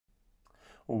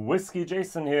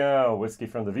WhiskyJason here, whiskey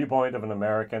from the viewpoint of an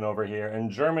American over here in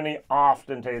Germany,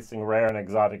 often tasting rare and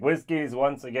exotic whiskeys.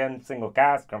 Once again, single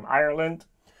cask from Ireland.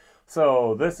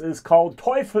 So this is called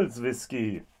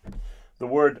Teufelswhiskey. The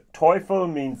word Teufel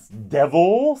means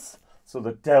devils, so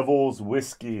the devil's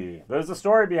whiskey. There's a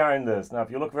story behind this. Now,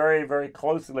 if you look very, very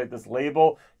closely at this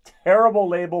label, terrible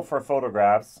label for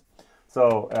photographs.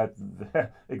 So,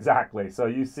 exactly. So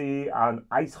you see an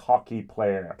ice hockey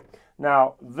player.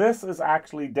 Now, this is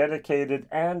actually dedicated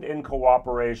and in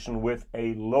cooperation with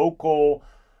a local,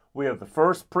 we have the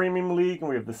first premium league and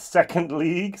we have the second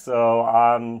league. So,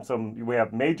 we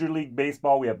have Major League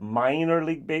Baseball, we have Minor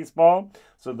League Baseball.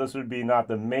 So this would be not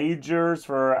the majors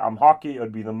for hockey, it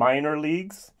would be the minor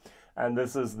leagues. And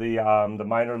this is the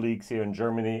minor leagues here in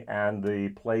Germany, and the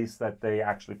place that they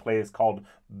actually play is called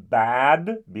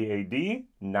Bad, B-A-D,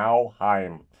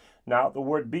 Nauheim. Now, the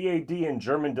word BAD in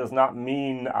German does not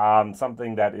mean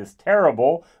something that is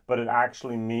terrible, but it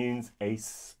actually means a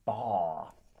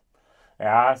spa.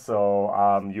 Yeah,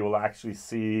 so you will actually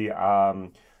see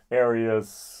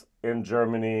areas in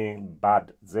Germany,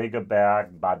 Bad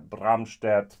Segeberg, Bad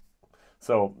Bramstedt,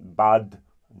 so Bad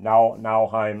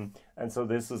Nauheim. And so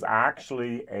this is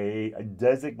actually a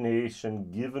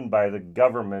designation given by the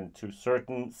government to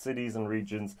certain cities and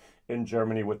regions in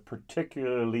Germany with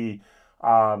particularly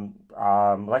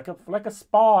like a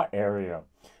spa area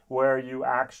where you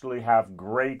actually have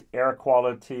great air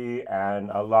quality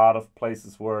and a lot of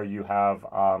places where you have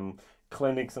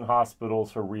clinics and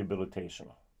hospitals for rehabilitation.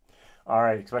 All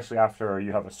right, especially after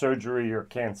you have a surgery or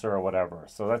cancer or whatever.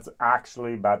 So that's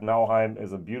actually, Bad Nauheim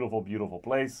is a beautiful, beautiful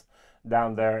place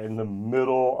down there in the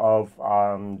middle of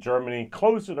Germany,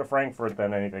 closer to Frankfurt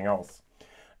than anything else.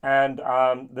 And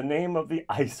the name of the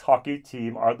ice hockey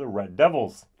team are the Red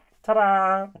Devils.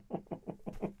 Ta-da!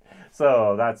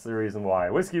 So that's the reason why.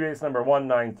 Whiskybase number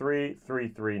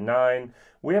 193339.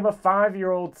 We have a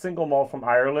 5-year-old single malt from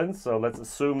Ireland, so let's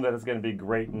assume that it's going to be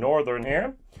Great Northern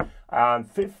here.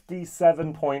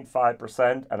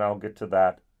 57.5%, and I'll get to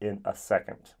that in a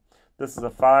second. This is a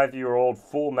 5-year-old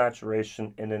full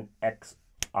maturation in an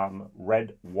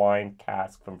red wine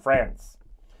cask from France.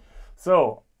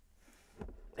 So,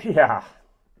 yeah,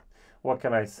 what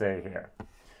can I say here?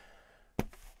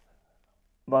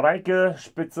 Mareike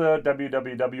Spitzer,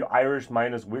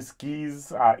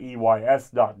 www.irish-whiskies,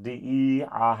 EYS.de,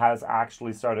 has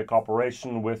actually started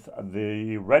cooperation with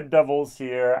the Red Devils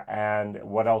here. And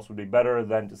what else would be better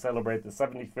than to celebrate the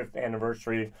 75th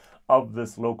anniversary of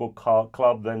this local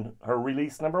club than her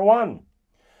release number 1.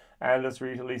 And this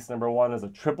release number 1 is a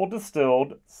triple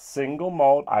distilled, single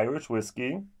malt Irish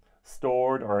whiskey,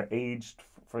 stored or aged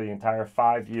for the entire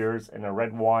 5 years in a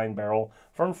red wine barrel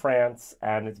from France,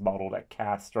 and it's bottled at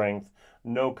cask strength,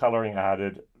 no coloring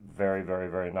added. Very, very,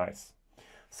 very nice.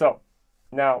 So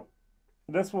now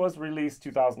this was released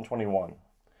 2021.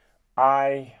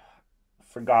 I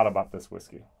forgot about this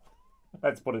whiskey.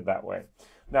 Let's put it that way.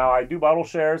 Now, I do bottle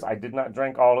shares. I did not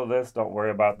drink all of this. Don't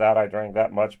worry about that. I drank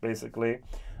that much basically.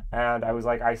 And I was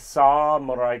like, I saw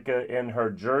Mareike in her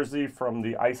jersey from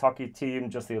the ice hockey team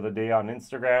just the other day on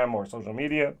Instagram or social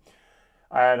media.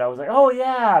 And I was like, oh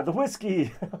yeah, the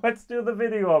whiskey. Let's do the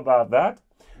video about that.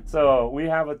 So we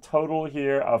have a total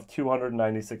here of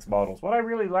 296 bottles. What I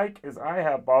really like is I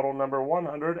have bottle number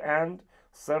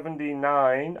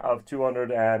 179 of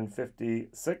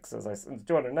 256, as I said,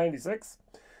 296.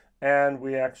 And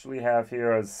we actually have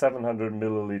here a 700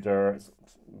 milliliter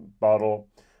bottle.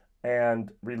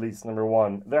 And release number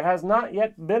 1. There has not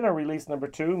yet been a release number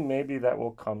 2. Maybe that will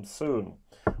come soon.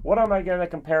 What am I going to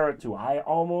compare it to? I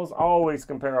almost always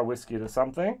compare a whiskey to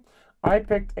something. I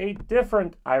picked a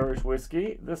different Irish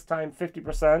whiskey, this time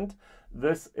 50%.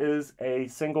 This is a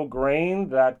single grain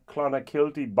that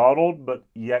Clonakilty bottled, but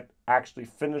yet actually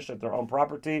finished at their own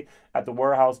property at the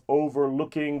warehouse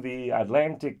overlooking the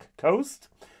Atlantic coast.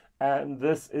 And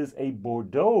this is a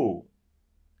Bordeaux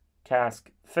cask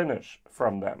finish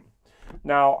from them.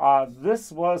 Now,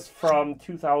 this was from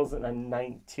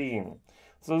 2019.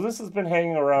 So this has been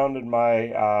hanging around in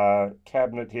my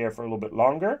cabinet here for a little bit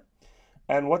longer.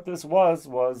 And what this was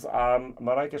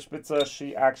Mareike Spitzer,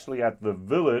 she actually at the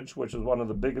Village, which is one of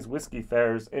the biggest whiskey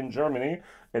fairs in Germany,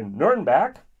 in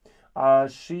Nuremberg,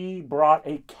 she brought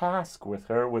a cask with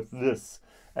her with this.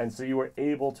 And so you were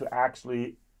able to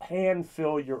actually hand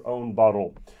fill your own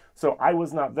bottle. So I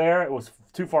was not there. It was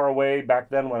too far away back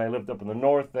then when I lived up in the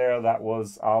north there. That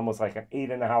was almost like an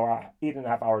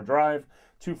 8.5 hour drive.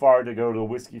 Too far to go to the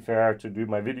whiskey fair to do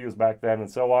my videos back then and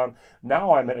so on.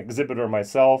 Now I'm an exhibitor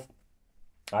myself.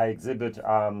 I exhibit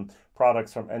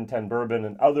products from N10 Bourbon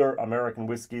and other American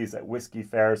whiskeys at whiskey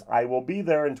fairs. I will be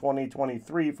there in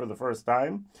 2023 for the first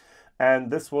time. And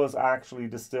this was actually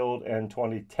distilled in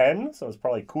 2010, so it's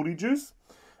probably coolie juice.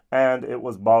 And it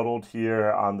was bottled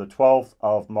here on the 12th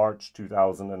of March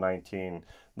 2019.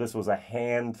 This was a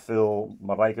hand fill.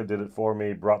 Marijke did it for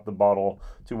me, brought the bottle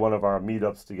to one of our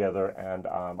meetups together, and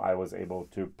I was able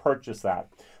to purchase that.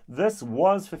 This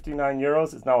was 59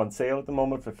 euros. It's now on sale at the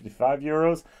moment for 55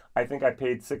 euros. I think I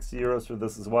paid 60 euros for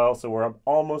this as well, so we're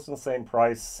almost in the same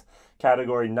price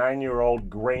category. 9-year-old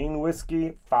grain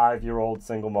whiskey, 5-year-old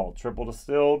single malt, triple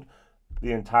distilled,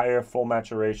 the entire full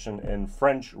maturation in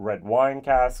French red wine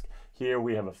cask. Here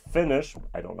we have a finish,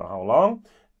 I don't know how long,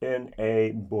 in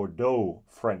a Bordeaux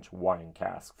French wine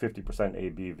cask, 50%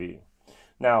 ABV.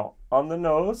 Now, on the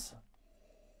nose,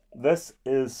 this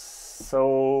is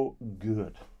so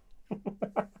good.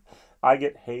 I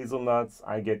get hazelnuts,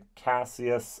 I get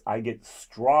cassis, I get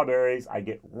strawberries, I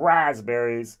get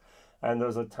raspberries, and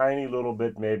there's a tiny little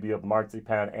bit maybe of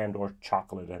marzipan and or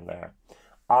chocolate in there.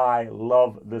 I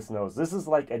love this nose. This is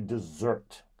like a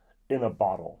dessert in a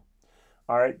bottle.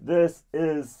 All right, this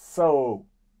is so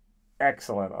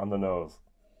excellent on the nose.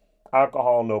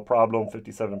 Alcohol, no problem,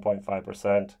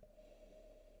 57.5%.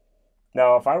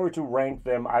 Now, if I were to rank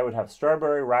them, I would have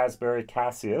strawberry, raspberry,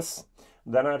 cassis.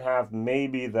 Then I'd have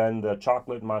maybe then the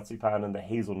chocolate, marzipan, and the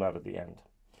hazelnut at the end.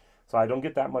 So I don't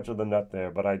get that much of the nut there,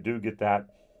 but I do get that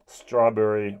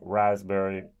strawberry,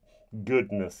 raspberry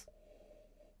goodness.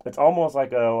 It's almost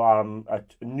like a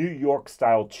New York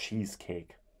style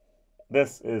cheesecake.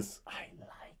 This is, I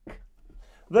like.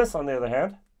 This, on the other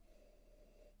hand,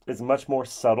 is much more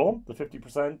subtle, the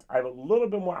 50%. I have a little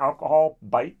bit more alcohol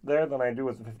bite there than I do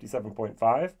with the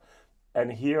 57.5.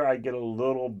 And here I get a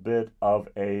little bit of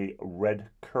a red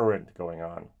currant going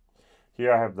on.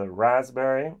 Here I have the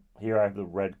raspberry, here I have the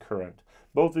red currant.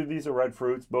 Both of these are red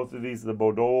fruits. Both of these, the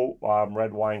Bordeaux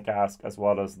red wine cask as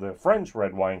well as the French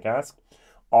red wine cask,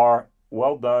 are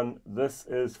well done. This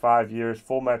is 5 years,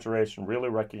 full maturation. Really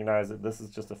recognize it. This is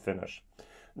just a finish.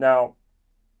 Now,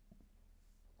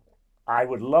 I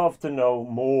would love to know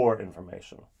more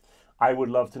information. I would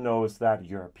love to know, is that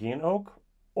European oak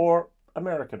or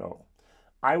American oak?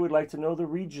 I would like to know the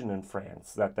region in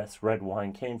France that this red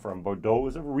wine came from. Bordeaux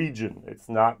is a region. It's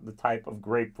not the type of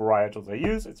grape varietals they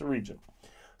use. It's a region.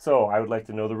 So I would like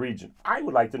to know the region. I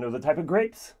would like to know the type of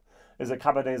grapes. Is it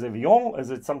Cabernet Sauvignon? Is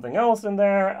it something else in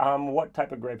there? What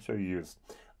type of grapes are used?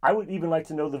 I would even like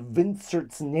to know the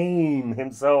Vincert's name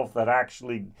himself that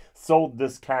actually sold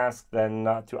this cask then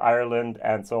to Ireland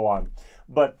and so on.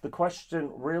 But the question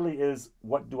really is,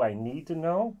 what do I need to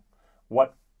know?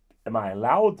 What am I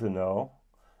allowed to know?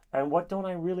 And what don't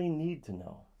I really need to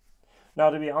know? Now,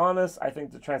 to be honest, I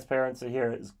think the transparency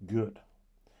here is good.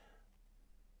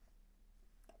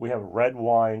 We have red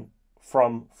wine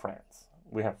from France.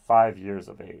 We have 5 years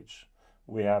of age.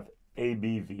 We have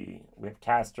ABV. We have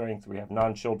cask strength. We have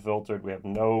non-chilled filtered. We have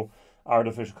no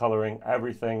artificial coloring.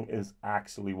 Everything is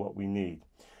actually what we need.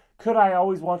 Could I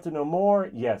always want to know more?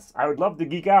 Yes. I would love to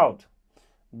geek out.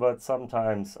 But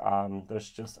sometimes there's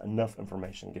just enough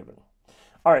information given.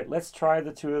 All right, let's try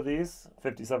the two of these,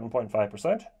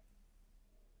 57.5%.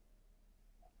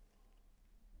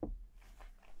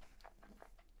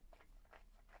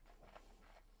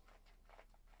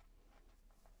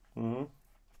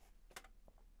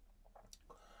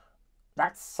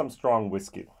 That's some strong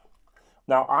whiskey.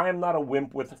 Now, I am not a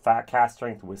wimp with fat cask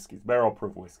strength whiskeys, barrel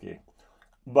proof whiskey.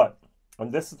 But,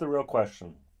 and this is the real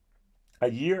question,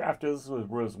 a year after this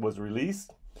was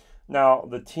released, now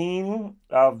the team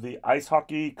of the ice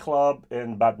hockey club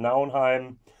in Bad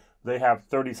Nauheim, they have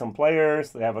 30-some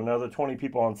players, they have another 20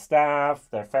 people on staff,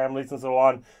 their families and so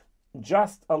on.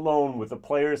 Just alone with the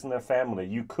players and their family,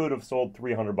 you could have sold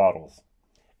 300 bottles.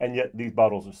 And yet these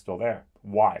bottles are still there.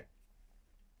 Why?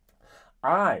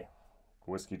 I,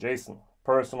 WhiskyJason,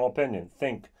 personal opinion,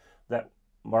 think that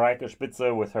Marijke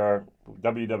Spitze with her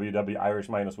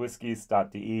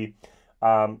www.irish-whiskies.de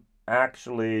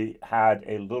actually had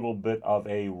a little bit of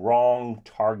a wrong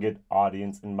target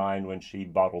audience in mind when she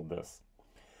bottled this.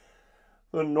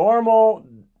 The normal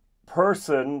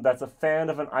person that's a fan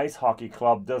of an ice hockey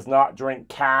club does not drink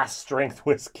cask strength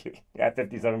whiskey at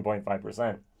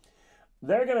 57.5%.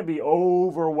 They're going to be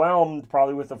overwhelmed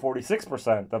probably with the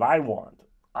 46% that I want.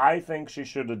 I think she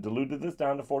should have diluted this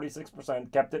down to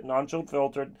 46%, kept it non-chilled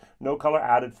filtered, no color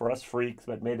added for us freaks,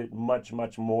 but made it much,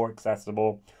 much more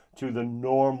accessible to the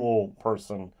normal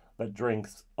person that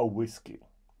drinks a whiskey.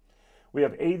 We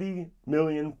have 80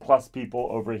 million plus people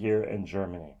over here in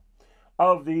Germany.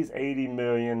 Of these 80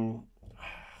 million,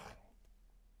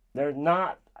 they're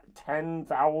not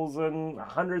 10,000,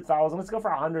 100,000. Let's go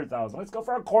for 100,000. Let's go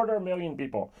for 250,000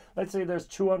 people. Let's say there's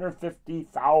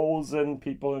 250,000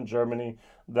 people in Germany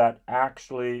that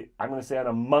actually, I'm going to say on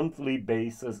a monthly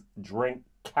basis, drink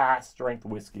cask strength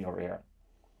whiskey over here.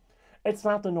 It's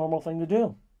not the normal thing to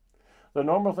do. The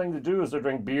normal thing to do is to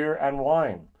drink beer and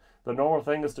wine. The normal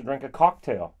thing is to drink a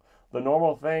cocktail. The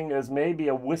normal thing is maybe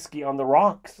a whiskey on the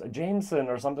rocks, a Jameson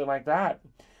or something like that.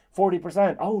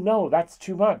 40%. Oh no, that's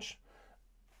too much.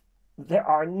 There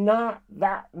are not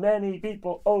that many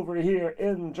people over here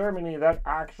in Germany that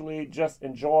actually just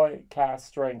enjoy cask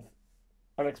strength,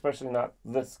 and especially not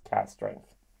this cask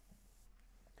strength.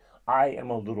 I am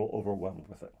a little overwhelmed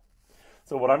with it.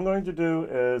 So what I'm going to do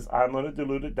is I'm going to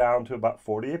dilute it down to about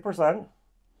 48%.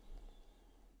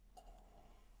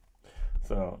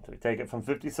 So to take it from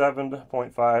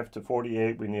 57.5 to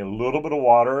 48, we need a little bit of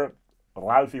water. A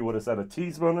lot of you would have said a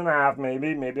teaspoon and a half,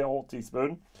 maybe a whole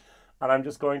teaspoon. And I'm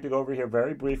just going to go over here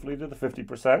very briefly to the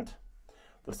 50%.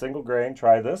 The single grain,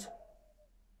 try this.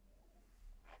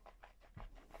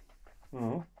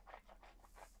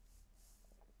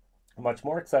 Much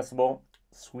more accessible,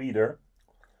 sweeter.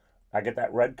 I get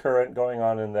that red currant going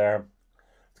on in there.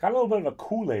 It's got a little bit of a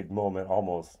Kool-Aid moment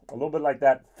almost. A little bit like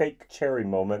that fake cherry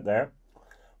moment there.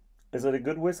 Is it a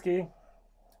good whiskey?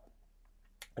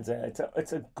 It's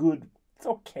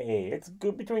okay. It's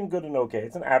good, between good and okay.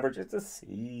 It's an average. It's a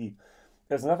C.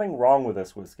 There's nothing wrong with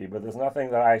this whiskey, but there's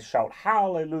nothing that I shout,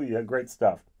 hallelujah, great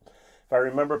stuff. If I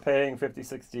remember paying 50,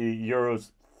 60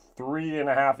 euros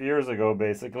 3.5 years ago,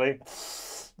 basically,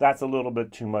 that's a little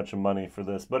bit too much money for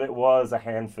this, but it was a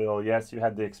hand fill. Yes, you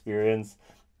had the experience.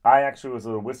 I actually was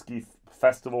at a whiskey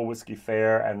festival, whiskey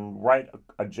fair, and right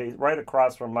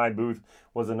across from my booth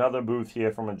was another booth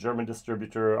here from a German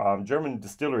distributor, German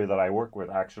distillery that I work with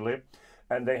actually.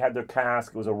 And they had their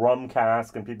cask. It was a rum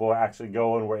cask, and people actually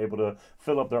go and were able to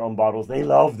fill up their own bottles. They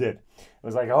loved it. It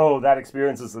was like, oh, that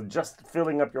experience is just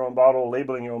filling up your own bottle,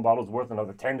 labeling your own bottle is worth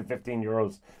another 10 to 15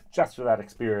 euros just for that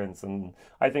experience. And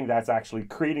I think that's actually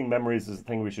creating memories is the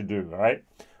thing we should do, all right?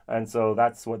 And so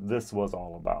that's what this was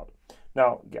all about.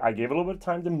 Now, I gave a little bit of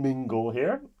time to mingle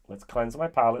here. Let's cleanse my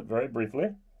palate very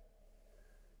briefly.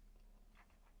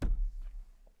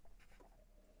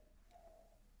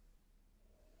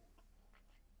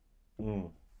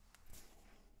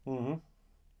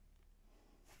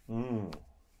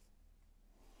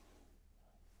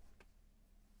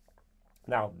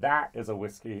 Now, that is a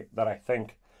whiskey that I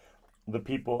think the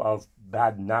people of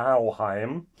Bad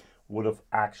Nauheim would have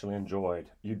actually enjoyed.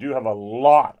 You do have a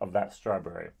lot of that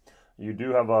strawberry. You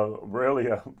do have a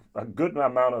good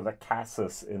amount of the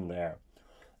cassis in there.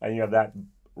 And you have that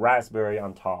raspberry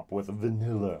on top with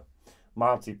vanilla,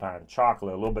 marzipan,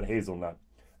 chocolate, a little bit of hazelnut.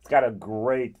 It's got a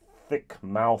great thick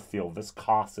mouthfeel,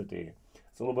 viscosity.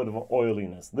 It's a little bit of an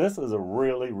oiliness. This is a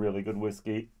really, really good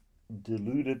whiskey,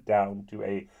 diluted down to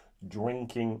a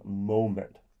drinking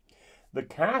moment. The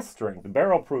cask strength, the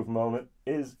barrel proof moment,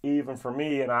 is even for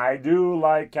me, and I do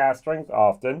like cask strength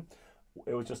often.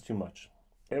 It was just too much.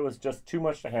 It was just too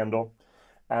much to handle,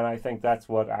 and I think that's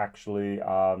what actually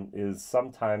is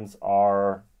sometimes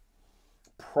our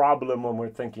problem when we're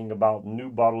thinking about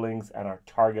new bottlings and our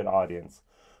target audience.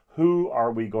 Who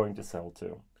are we going to sell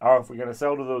to? Or if we're going to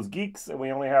sell to those geeks and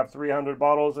we only have 300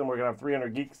 bottles and we're going to have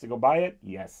 300 geeks to go buy it,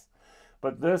 yes.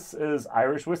 But this is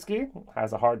Irish whiskey,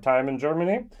 has a hard time in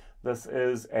Germany. This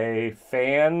is a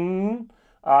fan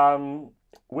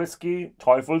whiskey,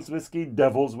 Teufelswhiskey,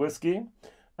 devil's whiskey.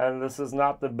 And this is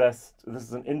not the best. This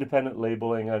is an independent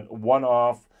labeling, a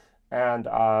one-off. And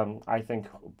I think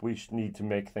we need to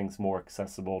make things more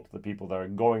accessible to the people that are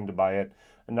going to buy it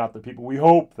and not the people we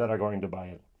hope that are going to buy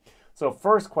it. So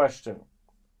first question,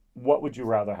 what would you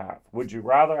rather have? Would you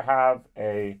rather have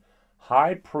a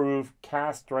high-proof,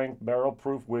 cask-strength,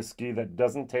 barrel-proof whiskey that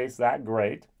doesn't taste that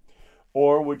great?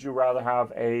 Or would you rather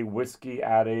have a whiskey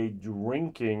at a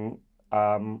drinking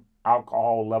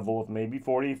alcohol level of maybe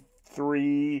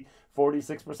 43,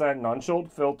 46%,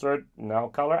 non-chilled filtered, no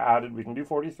color added? We can do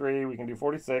 43, we can do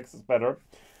 46, it's better.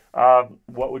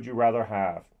 What would you rather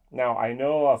have? Now, I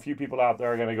know a few people out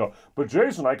there are going to go, but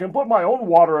Jason, I can put my own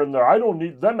water in there. I don't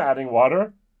need them adding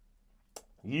water.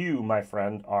 You, my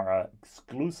friend, are an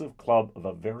exclusive club of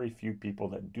a very few people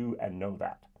that do and know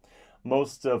that.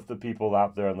 Most of the people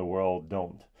out there in the world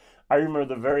don't. I remember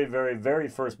the very, very, very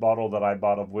first bottle that I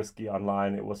bought of whiskey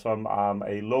online. It was from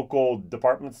a local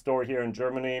department store here in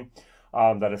Germany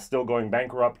that is still going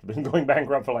bankrupt. Been going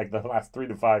bankrupt for like the last 3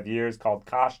 to 5 years, called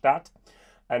Casktype.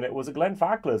 And it was a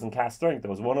Glenfarclas in cask strength. It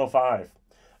was 105.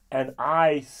 And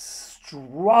I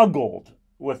struggled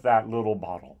with that little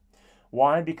bottle.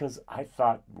 Why? Because I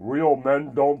thought real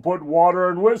men don't put water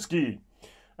in whiskey.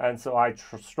 And so I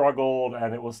struggled,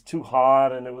 and it was too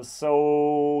hot, and it was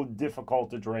so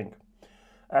difficult to drink.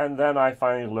 And then I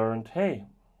finally learned, hey,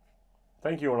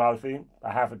 thank you, Ralphie.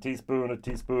 A half a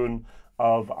teaspoon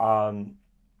of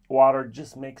water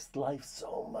just makes life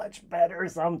so much better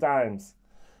sometimes.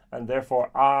 And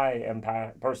therefore, I am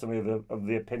personally of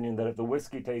the opinion that if the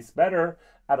whiskey tastes better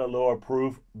at a lower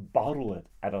proof, bottle it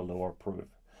at a lower proof.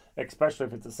 Especially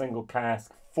if it's a single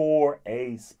cask for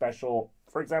a special,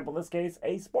 for example, in this case,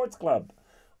 a sports club,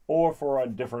 or for a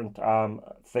different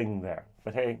thing there.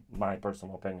 But hey, my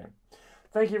personal opinion.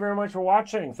 Thank you very much for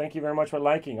watching. Thank you very much for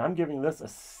liking. I'm giving this a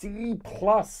C+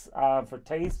 for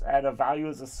taste, and a value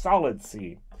is a solid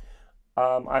C.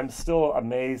 I'm still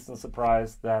amazed and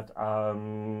surprised that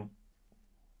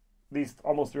these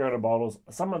almost 300 bottles,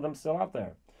 some of them still out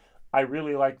there. I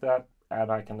really like that. And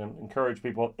I can encourage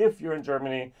people, if you're in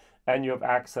Germany and you have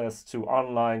access to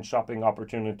online shopping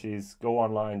opportunities, go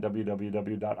online,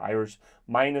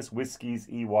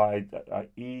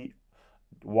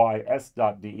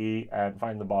 www.irish-whiskys.de, and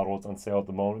find the bottles on sale at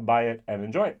the moment. Buy it and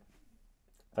enjoy it.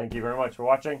 Thank you very much for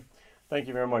watching. Thank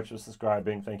you very much for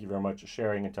subscribing. Thank you very much for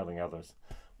sharing and telling others.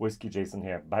 Whiskey Jason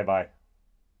here. Bye-bye.